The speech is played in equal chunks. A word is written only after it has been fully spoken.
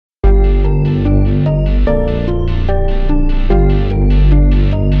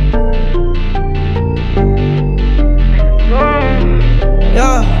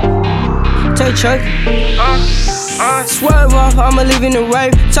Chuck. Swerve off, I'ma leave in the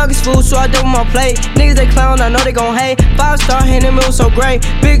rave. Talk is food, so I double my plate. Niggas they clown, I know they gon' hate. 5-star, hit him, it was so great.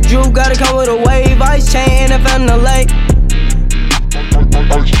 Big Drew, gotta come with a wave. Ice chain, NFL in the lake.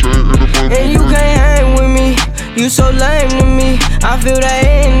 And you can't hang with me, you so lame to me. I feel that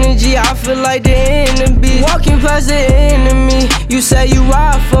energy, I feel like the enemy. Walking past the enemy, you say you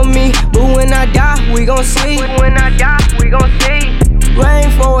ride for me, but when I die, we gon' see. When I die, we gon' see.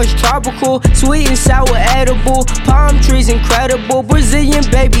 Rainforest tropical, sweet and sour edible. Palm trees incredible, Brazilian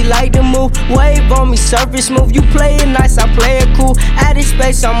baby like to move. Wave on me, surface smooth. You play it nice, I play it cool. Added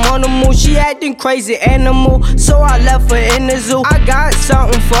space, I'm on the move. She acting crazy animal, so I left her in the zoo. I got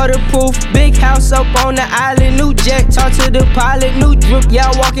something for the proof. Big house up on the island, new jet, talk to the pilot. New drip,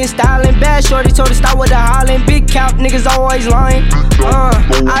 yeah, walking styling. Bad shorty told her stop with the hollering. Big cap, niggas always lying.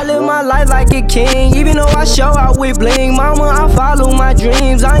 I live my life like a king, even though I show out with bling. Mama, I follow my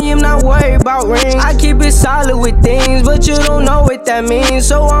dreams, I am not worried about rings. I keep it solid with things, but you don't know what that means.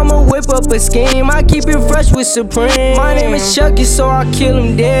 So I'ma whip up a scheme, I keep it fresh with Supreme. My name is Chucky, so I kill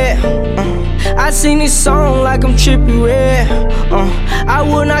him dead. I sing this song like I'm Trippie Redd. I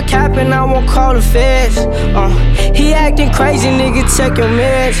will not cap and I won't call the feds. He acting crazy, nigga, taking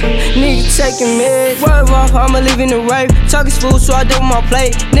meds. Nigga taking meds. Swerve off, I'ma leave in the rave. Talk is food, so I double my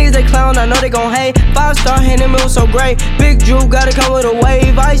plate. Niggas they clown, I know they gon' hate. 5-star, hit him, it was so great. Big Drew, gotta come with a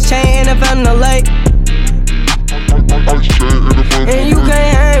wave. Ice chain, NFL in the lake. And you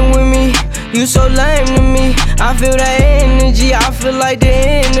can't hang with me, you so lame to me. I feel that energy, I feel like the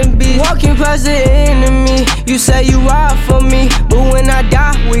enemy. Walking past the enemy, you say you ride for me, but when I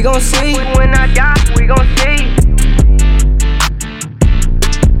die, we gon' see. When I die, we gon' see.